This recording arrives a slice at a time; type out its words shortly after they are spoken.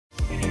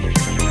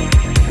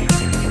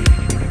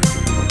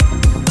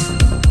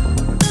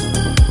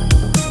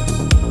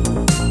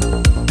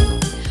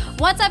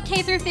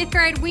K through 5th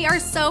grade, we are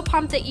so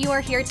pumped that you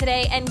are here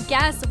today. And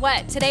guess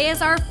what? Today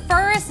is our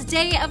first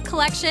day of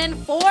collection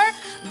for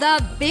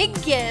the big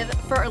give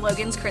for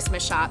Logan's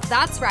Christmas shop.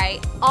 That's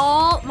right,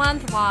 all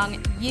month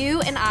long,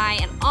 you and I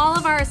and all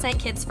of our Ascent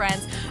Kids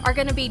friends are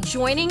gonna be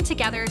joining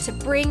together to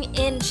bring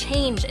in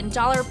change and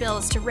dollar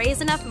bills to raise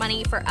enough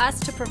money for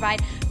us to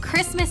provide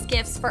Christmas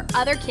gifts for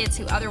other kids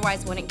who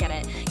otherwise wouldn't get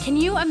it. Can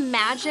you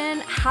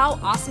imagine how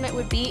awesome it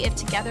would be if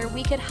together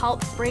we could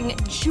help bring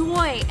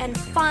joy and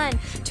fun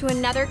to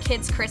another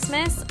kid's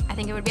Christmas? I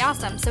think it would be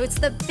awesome. So it's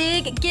the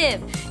big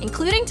give.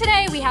 Including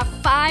today, we have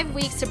 5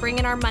 weeks to bring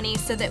in our money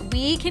so that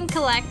we can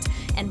collect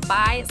and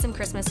buy some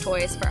Christmas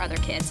toys for other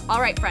kids. All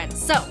right, friends,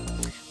 so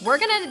we're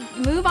gonna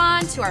move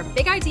on to our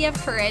big idea of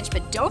courage,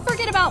 but don't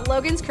forget about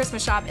Logan's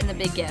Christmas shop and the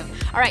big give.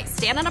 All right,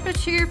 stand on up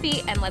to your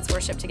feet and let's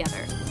worship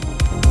together.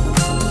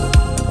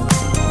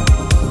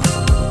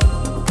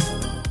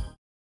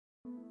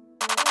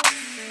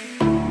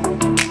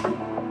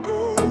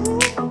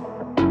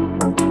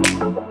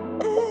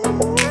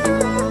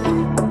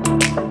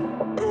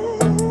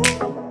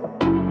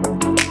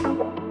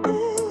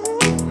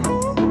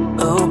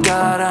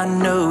 God, I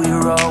know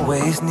you're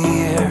always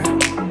near.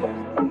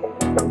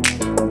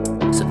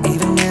 So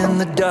even in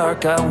the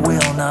dark, I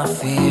will not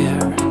fear.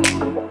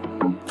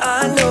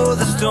 I know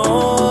the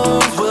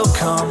storms will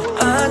come.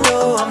 I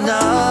know I'm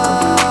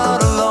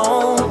not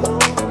alone.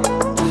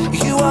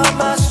 You are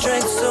my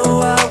strength,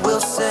 so I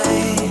will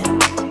say,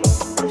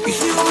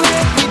 you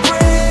make me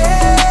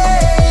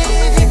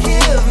brave. You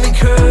give me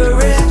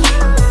courage.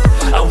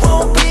 I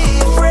won't be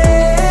afraid.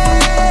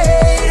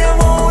 I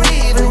won't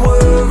even worry.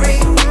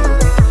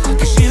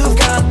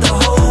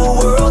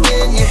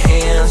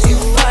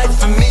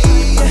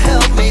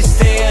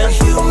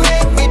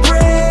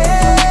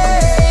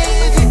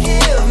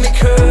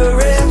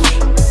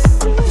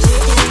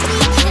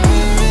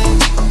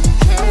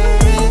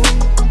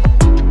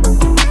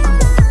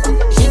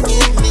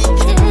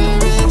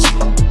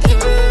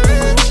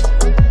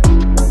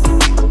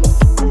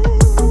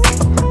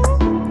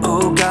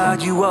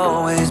 You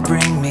always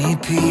bring me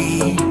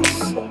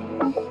peace.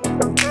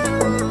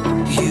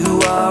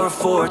 You are a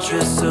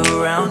fortress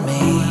around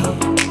me.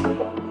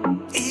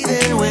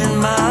 Even when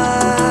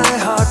my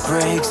heart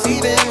breaks,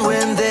 even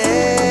when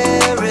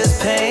there is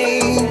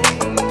pain,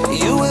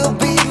 you will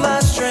be my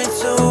strength,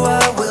 so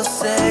I will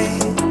say,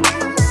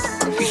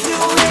 you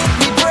make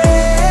me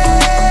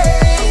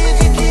brave.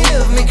 You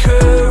give me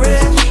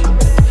courage.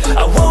 I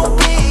won't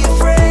be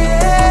afraid.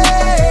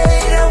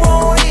 I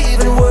won't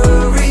even worry.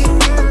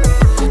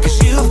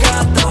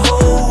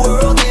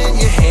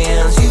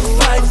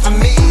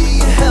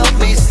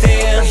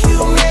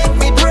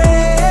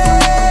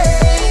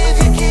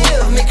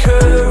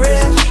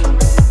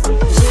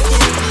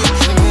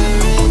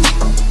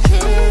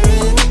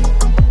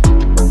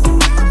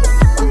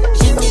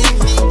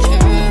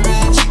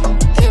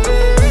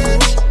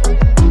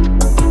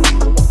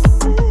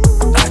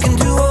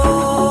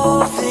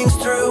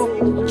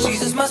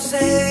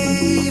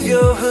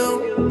 Savior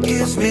who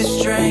gives me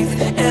strength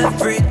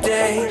every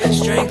day,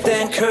 strength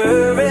and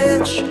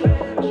courage.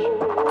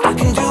 I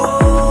can do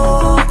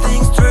all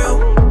things through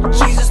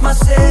Jesus, my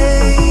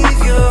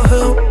Savior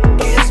who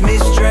gives me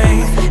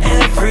strength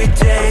every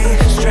day,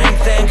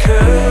 strength and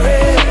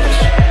courage.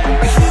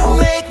 You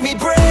make me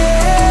brave.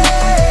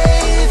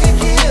 You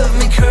give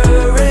me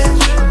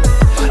courage.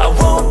 I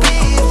won't be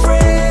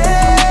afraid.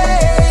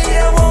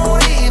 I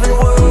won't even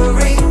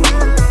worry,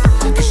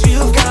 'cause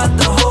you've got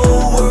the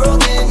whole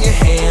world in your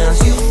hands.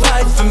 You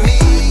fight for me,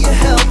 you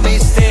help me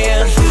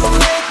stand. You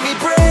make me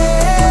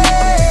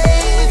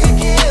brave. You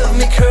give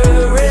me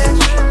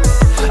courage.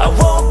 I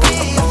won't be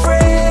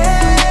afraid.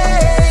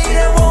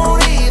 I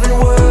won't even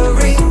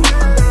worry,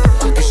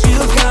 'cause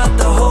you've got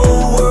the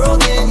whole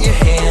world in your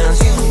hands.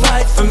 You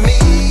fight for me,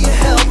 you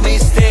help me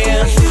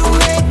stand. You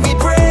make me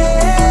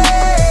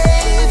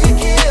brave. You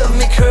give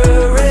me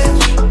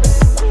courage.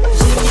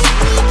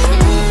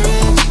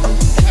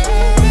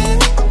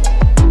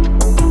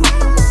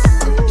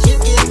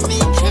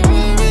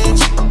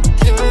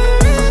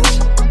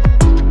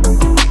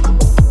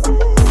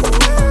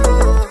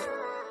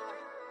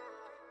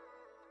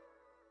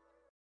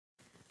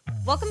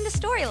 Welcome to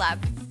Story Lab.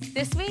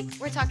 This week,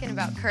 we're talking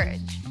about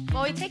courage,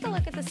 while we take a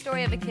look at the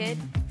story of a kid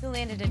who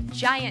landed a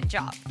giant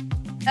job.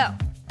 Oh,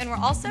 and we're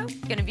also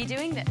gonna be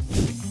doing this.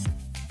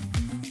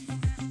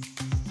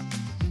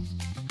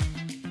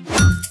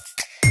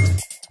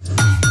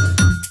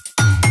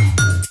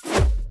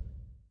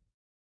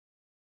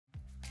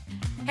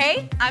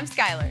 Hey, I'm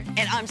Skylar.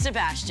 And I'm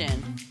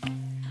Sebastian.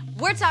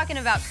 We're talking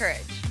about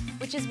courage,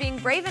 which is being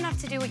brave enough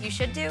to do what you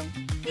should do,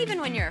 even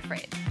when you're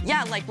afraid.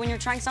 Yeah, like when you're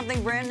trying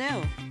something brand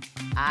new.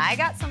 I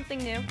got something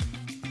new.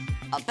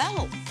 A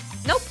belt.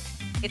 Nope,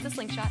 it's a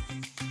slingshot.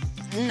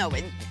 No,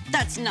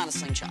 that's not a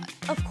slingshot.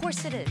 Of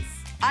course it is.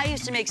 I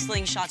used to make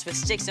slingshots with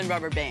sticks and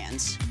rubber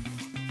bands.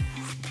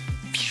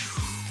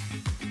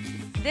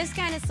 This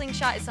kind of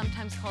slingshot is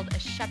sometimes called a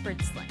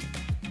shepherd's sling.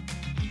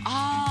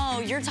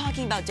 Oh, you're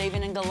talking about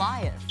David and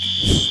Goliath.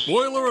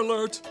 Spoiler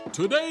alert!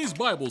 Today's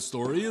Bible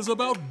story is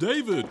about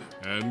David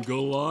and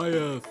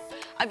Goliath.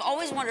 I've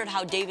always wondered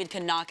how David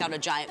could knock out a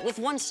giant with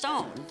one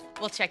stone.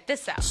 Well, check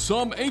this out.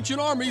 Some ancient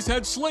armies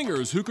had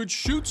slingers who could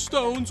shoot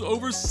stones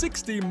over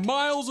 60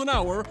 miles an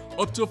hour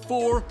up to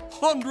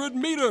 400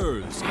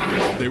 meters.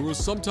 They were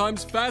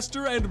sometimes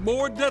faster and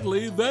more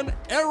deadly than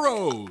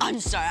arrows. I'm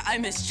sorry, I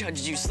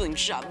misjudged you,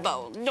 slingshot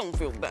bow. Don't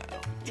feel bad.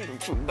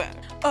 Don't feel bad.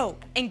 Oh,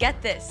 and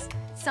get this.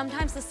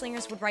 Sometimes the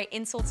slingers would write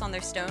insults on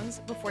their stones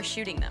before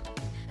shooting them.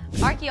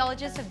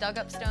 Archaeologists have dug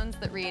up stones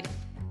that read,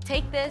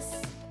 "Take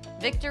this,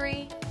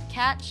 victory,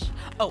 catch."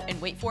 Oh, and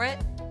wait for it,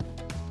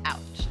 ouch.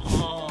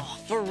 Oh,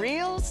 for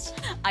reals?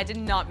 I did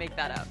not make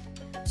that up.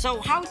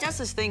 So how does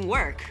this thing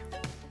work?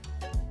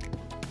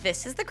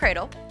 This is the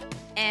cradle,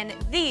 and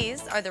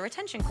these are the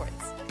retention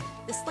cords.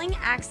 The sling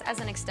acts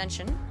as an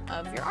extension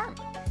of your arm.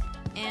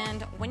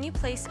 And when you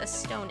place a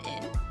stone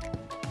in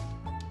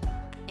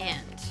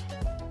and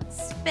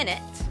spin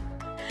it,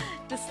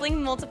 the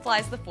sling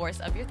multiplies the force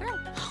of your throw.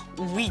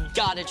 We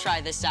gotta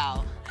try this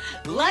out.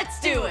 Let's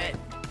do it!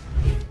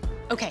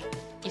 Okay,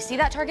 you see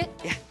that target?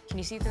 Yeah. Can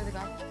you see it through the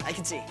guard? I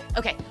can see.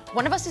 Okay,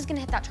 one of us is gonna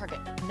hit that target.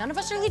 None of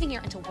us are leaving here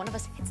until one of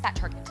us hits that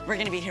target. We're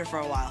gonna be here for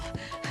a while.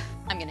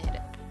 I'm gonna hit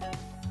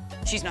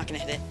it. She's not gonna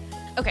hit it.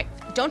 Okay,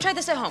 don't try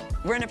this at home.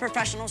 We're in a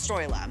professional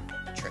story lab.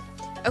 True.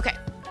 Okay,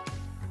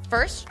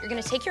 first, you're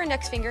gonna take your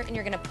index finger and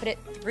you're gonna put it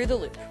through the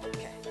loop.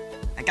 Okay,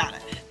 I got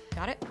it.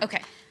 Got it?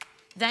 Okay.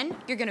 Then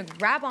you're gonna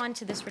grab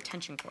onto this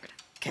retention cord.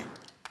 Okay.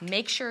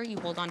 Make sure you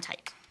hold on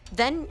tight.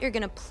 Then you're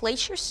gonna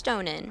place your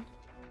stone in,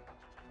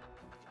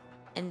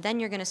 and then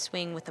you're gonna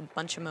swing with a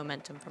bunch of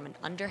momentum from an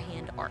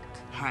underhand arc.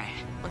 All right.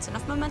 Once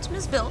enough momentum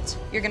is built,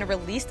 you're gonna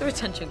release the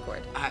retention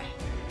cord. All right.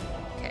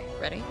 Okay,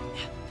 ready?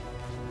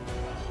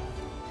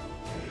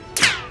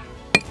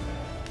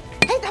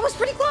 Hey, that was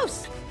pretty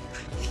close.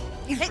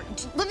 Hey,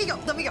 let me go.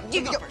 Let me go.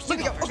 You go first. Let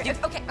me go first.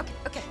 Okay.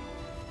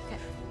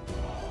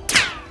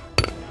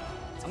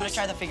 I'm gonna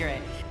try the figure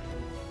eight.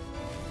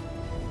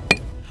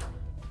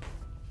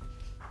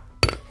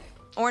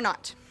 Or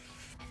not.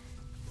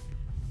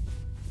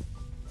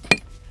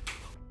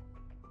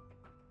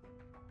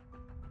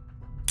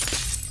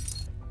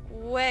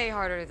 Way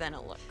harder than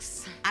it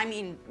looks. I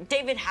mean,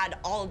 David had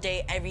all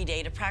day, every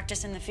day to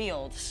practice in the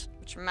fields.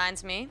 Which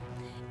reminds me,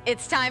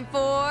 it's time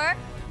for...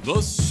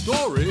 The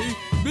story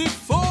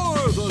before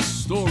the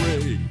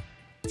story.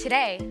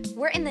 Today,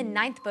 we're in the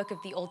 9th book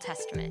of the Old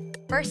Testament,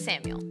 1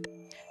 Samuel.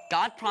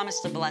 God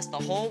promised to bless the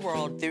whole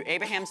world through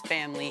Abraham's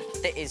family,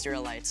 the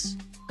Israelites.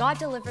 God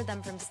delivered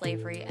them from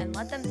slavery and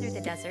led them through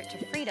the desert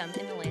to freedom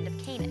in the land of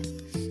Canaan.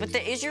 But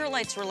the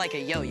Israelites were like a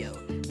yo-yo.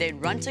 They'd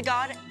run to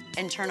God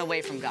and turn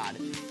away from God.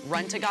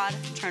 Run to God,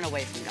 turn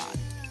away from God.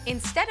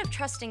 Instead of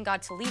trusting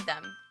God to lead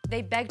them,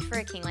 they begged for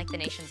a king like the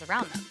nations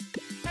around them.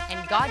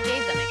 And God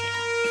gave them a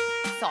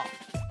king, Saul.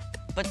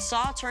 But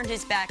Saul turned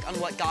his back on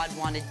what God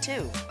wanted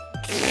too.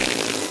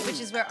 Which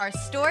is where our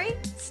story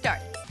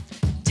starts.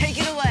 Take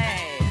it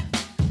away!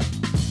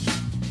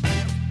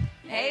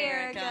 Hey,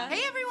 Erica.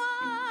 Hey,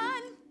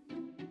 everyone!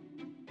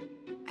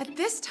 At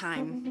this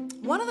time,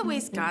 one of the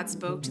ways God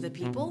spoke to the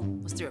people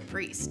was through a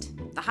priest.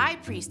 The high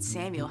priest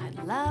Samuel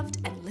had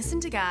loved and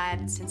listened to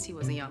God since he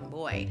was a young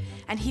boy,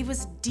 and he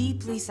was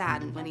deeply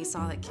saddened when he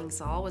saw that King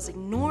Saul was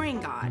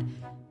ignoring God.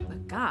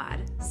 But God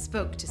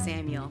spoke to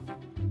Samuel.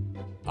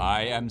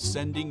 I am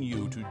sending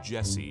you to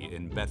Jesse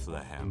in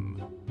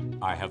Bethlehem.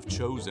 I have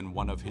chosen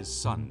one of his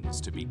sons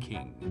to be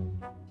king.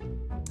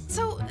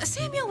 So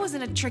Samuel was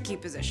in a tricky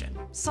position.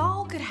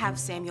 Saul could have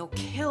Samuel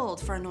killed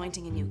for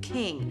anointing a new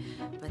king,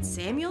 but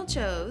Samuel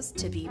chose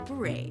to be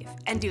brave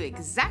and do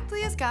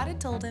exactly as God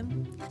had told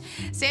him.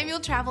 Samuel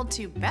traveled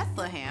to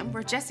Bethlehem,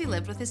 where Jesse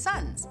lived with his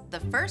sons. The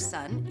first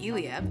son,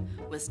 Eliab,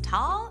 was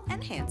tall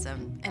and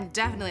handsome and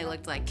definitely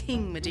looked like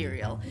king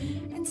material.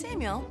 And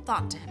Samuel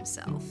thought to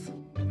himself,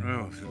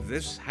 "Oh,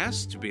 this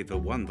has to be the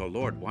one the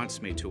Lord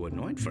wants me to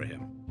anoint for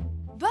him."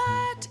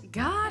 but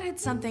God had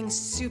something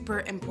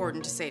super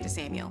important to say to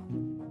Samuel.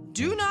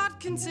 Do not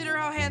consider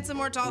how handsome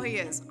or tall he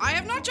is. I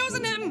have not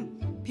chosen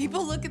him.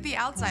 People look at the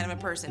outside of a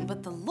person,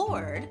 but the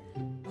Lord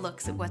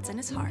looks at what's in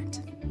his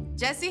heart.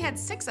 Jesse had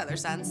 6 other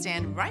sons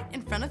stand right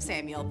in front of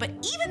Samuel, but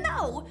even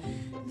though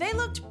they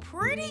looked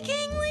pretty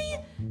kingly,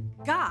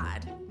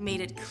 God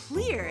made it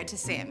clear to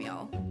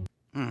Samuel.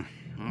 Well,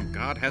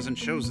 God hasn't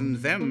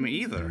chosen them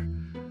either.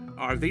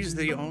 Are these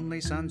the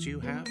only sons you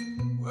have?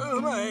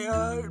 Well,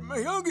 my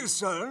youngest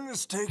son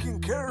is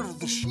taking care of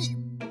the sheep.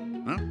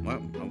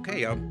 Well,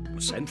 okay, I'll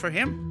send for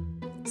him.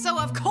 So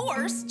of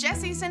course,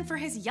 Jesse sent for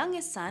his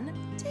youngest son,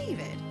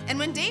 David. And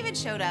when David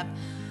showed up,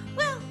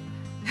 well,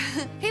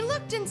 he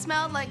looked and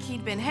smelled like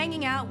he'd been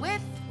hanging out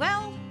with,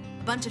 well,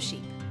 a bunch of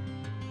sheep.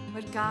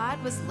 But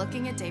God was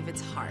looking at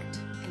David's heart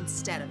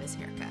instead of his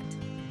haircut.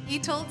 He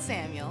told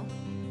Samuel,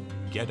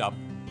 Get up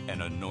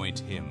and anoint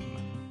him.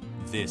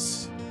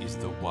 This is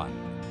the one.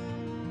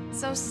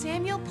 So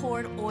Samuel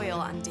poured oil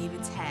on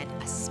David's head,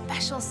 a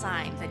special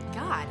sign that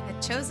God had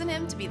chosen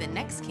him to be the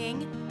next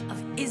king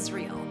of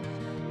Israel.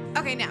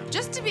 Okay, now,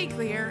 just to be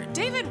clear,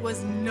 David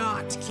was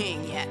not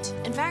king yet.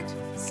 In fact,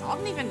 Saul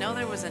didn't even know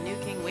there was a new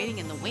king waiting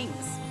in the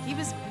wings. He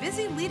was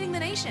busy leading the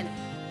nation,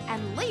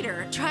 and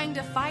later trying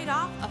to fight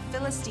off a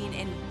Philistine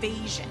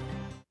invasion.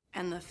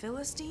 And the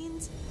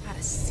Philistines had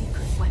a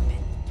secret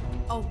weapon,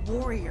 a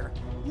warrior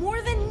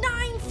more than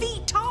 9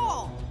 feet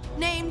tall,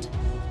 named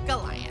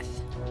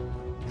Goliath.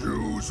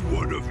 Choose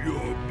one of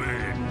your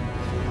men.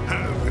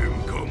 Have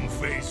him come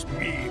face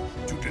me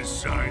to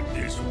decide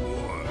this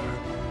war.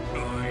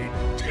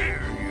 I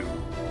dare you.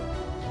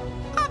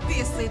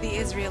 Obviously, the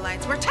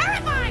Israelites were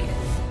terrified.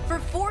 For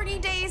 40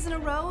 days in a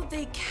row,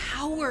 they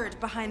cowered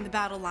behind the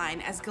battle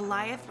line as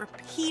Goliath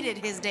repeated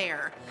his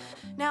dare.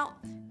 Now,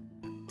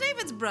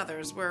 David's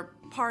brothers were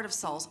part of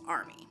Saul's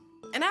army.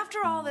 And after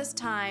all this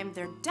time,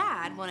 their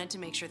dad wanted to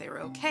make sure they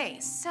were okay.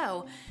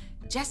 So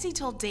Jesse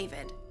told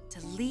David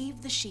to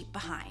leave the sheep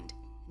behind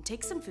and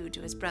take some food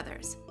to his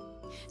brothers.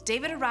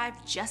 David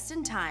arrived just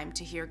in time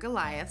to hear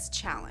Goliath's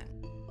challenge.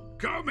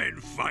 Come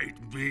and fight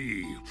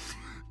me.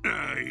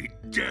 I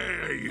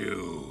dare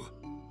you.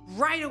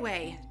 Right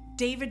away,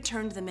 David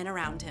turned the men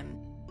around him.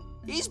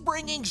 He's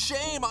bringing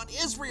shame on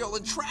Israel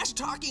and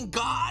trash-talking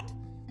God.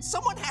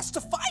 Someone has to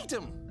fight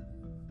him.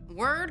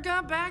 Word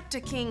got back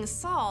to King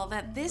Saul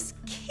that this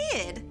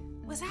kid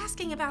was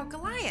asking about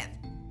Goliath.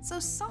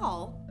 So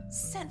Saul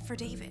sent for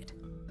David.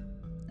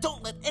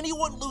 Don't let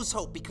anyone lose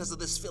hope because of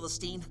this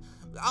Philistine.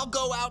 I'll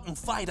go out and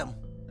fight him.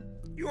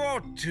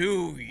 You're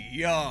too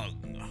young.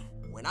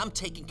 When I'm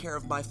taking care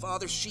of my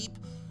father's sheep,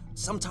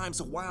 sometimes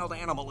a wild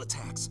animal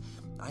attacks.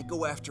 I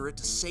go after it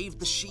to save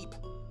the sheep.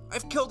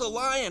 I've killed a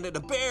lion and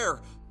a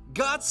bear.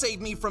 God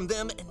saved me from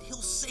them, and he'll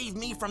save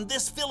me from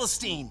this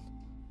Philistine.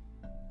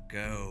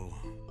 Go.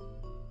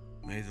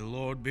 May the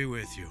Lord be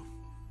with you.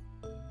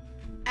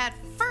 At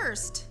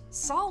first,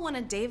 Saul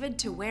wanted David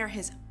to wear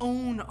his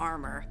own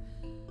armor.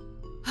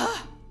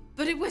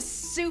 But it was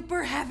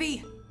super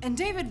heavy, and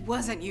David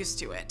wasn't used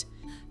to it.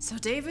 So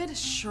David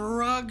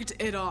shrugged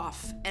it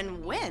off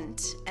and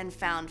went and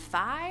found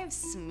 5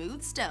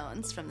 smooth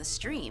stones from the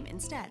stream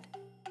instead.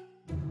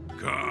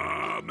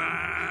 Come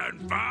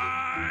and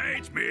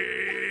fight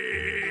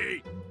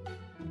me!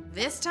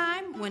 This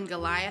time, when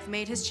Goliath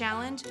made his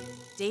challenge,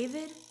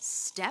 David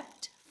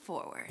stepped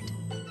forward.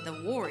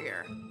 The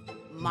warrior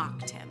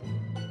mocked him.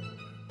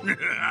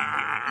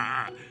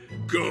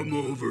 Come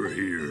over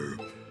here.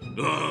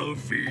 I'll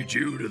feed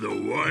you to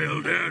the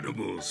wild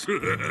animals.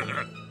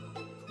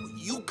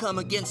 You come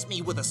against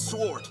me with a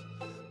sword,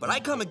 but I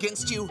come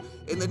against you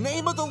in the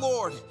name of the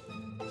Lord.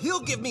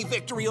 He'll give me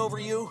victory over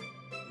you.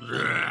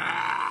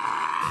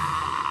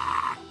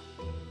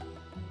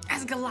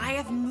 As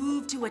Goliath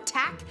moved to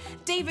attack,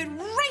 David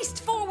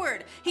raced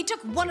forward. He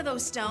took one of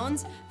those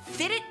stones,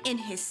 fit it in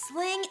his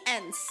sling,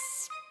 and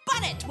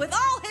spun it with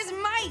all his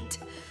might.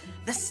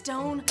 The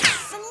stone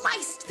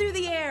sliced through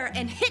the air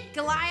and hit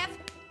Goliath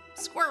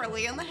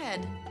squarely on the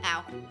head.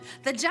 Ow.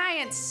 The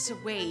giant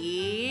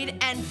swayed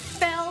and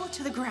fell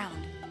to the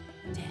ground,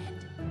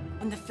 dead.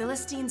 When the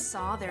Philistines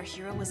saw their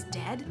hero was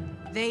dead,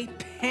 they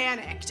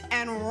panicked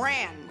and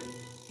ran.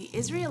 The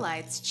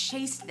Israelites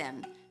chased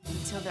them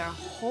until their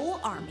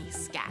whole army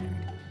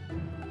scattered.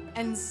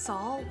 And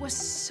Saul was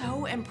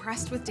so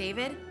impressed with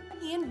David,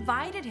 he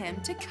invited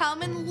him to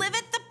come and live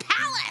at the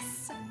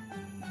palace.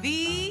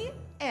 The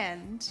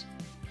end.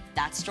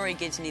 That story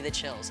gives me the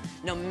chills,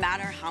 no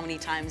matter how many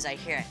times I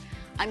hear it.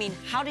 I mean,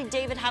 how did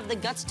David have the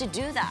guts to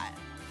do that?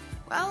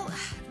 Well,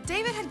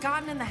 David had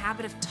gotten in the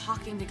habit of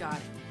talking to God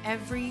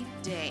every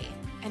day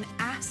and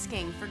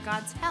asking for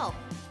God's help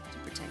to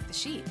protect the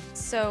sheep.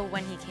 So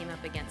when he came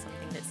up against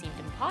something that seemed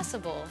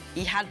impossible,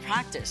 He had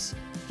practice.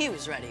 He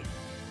was ready.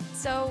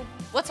 so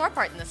what's our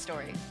part in the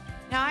story?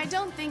 Now, I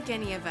don't think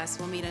any of us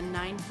will meet a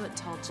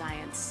 9-foot-tall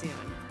giant soon,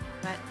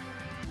 but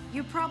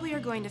you probably are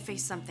going to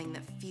face something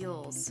that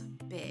feels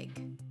big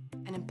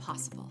and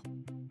impossible.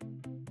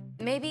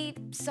 Maybe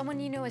someone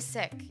you know is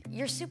sick.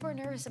 You're super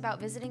nervous about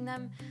visiting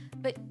them,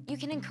 but you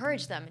can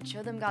encourage them and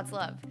show them God's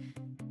love,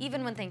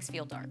 even when things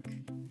feel dark.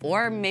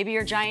 Or maybe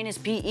your giant is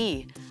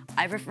PE.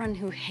 I have a friend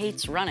who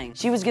hates running.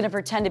 She was gonna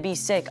pretend to be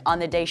sick on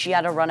the day she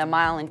had to run a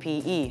mile in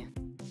PE.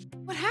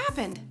 What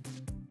happened?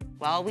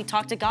 Well, we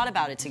talked to God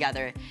about it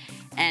together,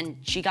 and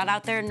she got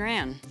out there and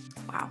ran.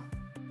 Wow.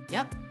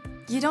 Yep.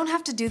 You don't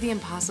have to do the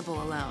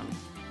impossible alone.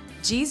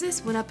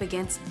 Jesus went up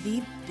against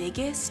the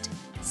biggest,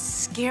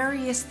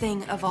 scariest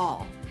thing of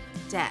all,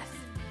 death,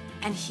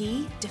 and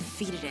he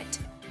defeated it.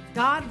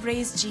 God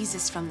raised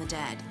Jesus from the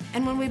dead,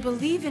 and when we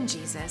believe in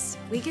Jesus,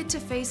 we get to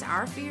face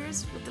our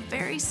fears with the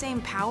very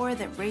same power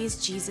that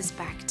raised Jesus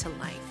back to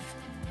life.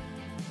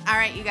 All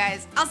right, you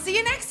guys, I'll see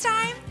you next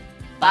time.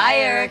 Bye,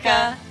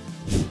 Erica.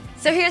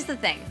 So here's the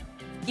thing.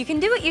 You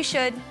can do what you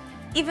should,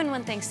 even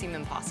when things seem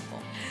impossible.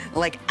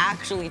 Like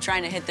actually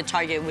trying to hit the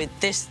target with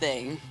this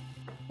thing.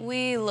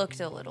 We looked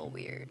a little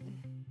weird.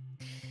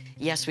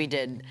 Yes, we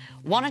did.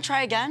 Wanna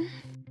try again?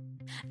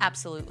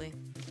 Absolutely.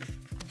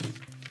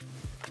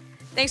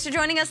 Thanks for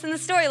joining us in the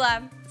Story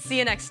Lab. See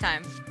you next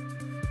time.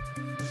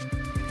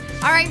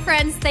 All right,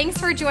 friends, thanks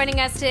for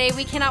joining us today.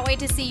 We cannot wait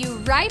to see you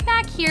right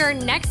back here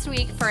next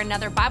week for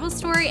another Bible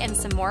story and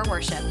some more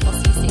worship.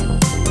 We'll see you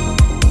soon.